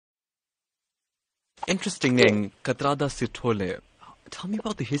Interesting name, Kathrada Sithole. Tell me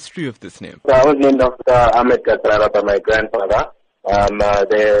about the history of this name. So I was named after Ahmed Kathrada by my grandfather. My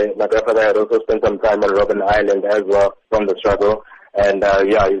grandfather had also spent some time on Robben Island as well from the struggle. And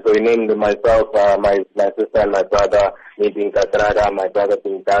so he named myself, my sister and my brother, me being Kathrada, my brother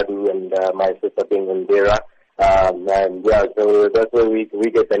being Dadoo, and my sister being Indira. So that's where we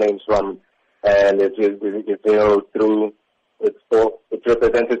get the names from. And it's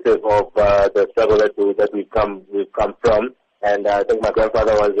representative of the struggle that we've come from. And I think my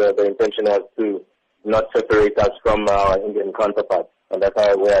grandfather was the intention was to not separate us from our Indian counterparts. And that's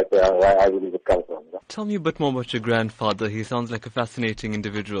where I believe it comes from. Tell me a bit more about your grandfather. He sounds like a fascinating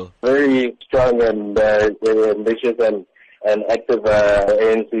individual. Very strong and ambitious and active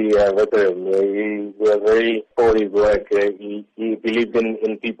ANC veteran. He was very for his work. He believed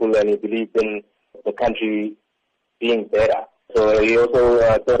in people, and he believed in the country being better. So he also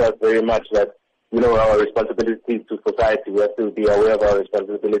taught us very much that, our responsibilities to society. We have to be aware of our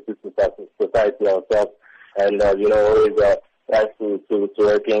responsibilities to society ourselves, and always try to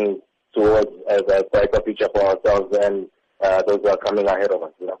working towards as a brighter future for ourselves and those who are coming ahead of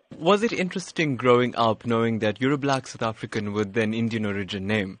us. Was it interesting growing up knowing that you're a black South African with an Indian origin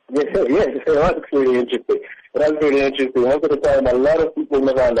name? Yes, it was really interesting. Most of the time, a lot of people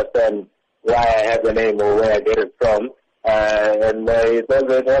never understand why I have the name or where I get it from. I've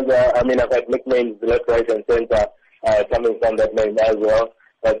had nicknames left, right, and center coming from that name as well.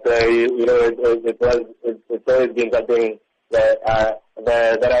 But it's always been something that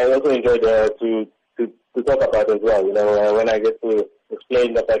I also enjoyed to talk about as well. When I get to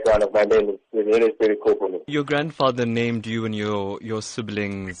explain the background of my name, it is pretty cool for me. Your grandfather named you and your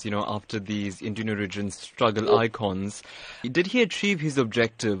siblings, after these Indian origin struggle icons. Did he achieve his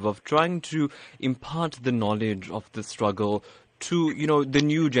objective of trying to impart the knowledge of the struggle to, the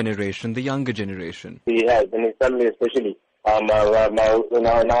new generation, the younger generation? He has, in his family especially. In our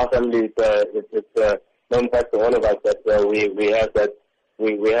family, it's known fact to all of us that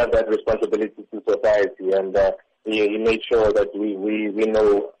we have that responsibility to society, and he made sure that we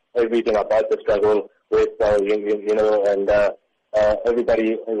know everything about the struggle with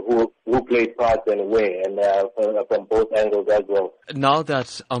everybody who played parts and where, and from both angles as well. Now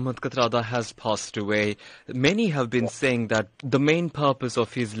that Ahmed Kathrada has passed away, many have been saying that the main purpose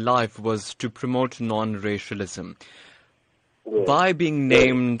of his life was to promote non-racialism. Yeah. By being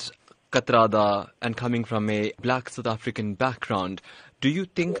named Kathrada and coming from a black South African background, do you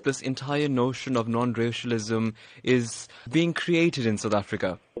think this entire notion of non-racialism is being created in South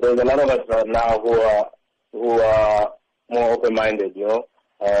Africa? There's a lot of us now who are more open-minded, There's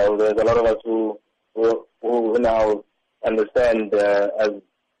a lot of us who now understand, what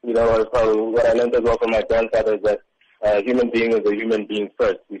I learned as well from my grandfather is that a human being is a human being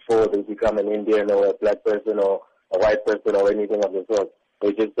first before they become an Indian or a black person or a white person or anything of the sort.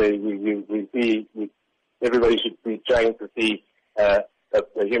 They just say everybody should be trying to see a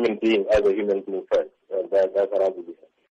human being as a human being first. That's what I believe.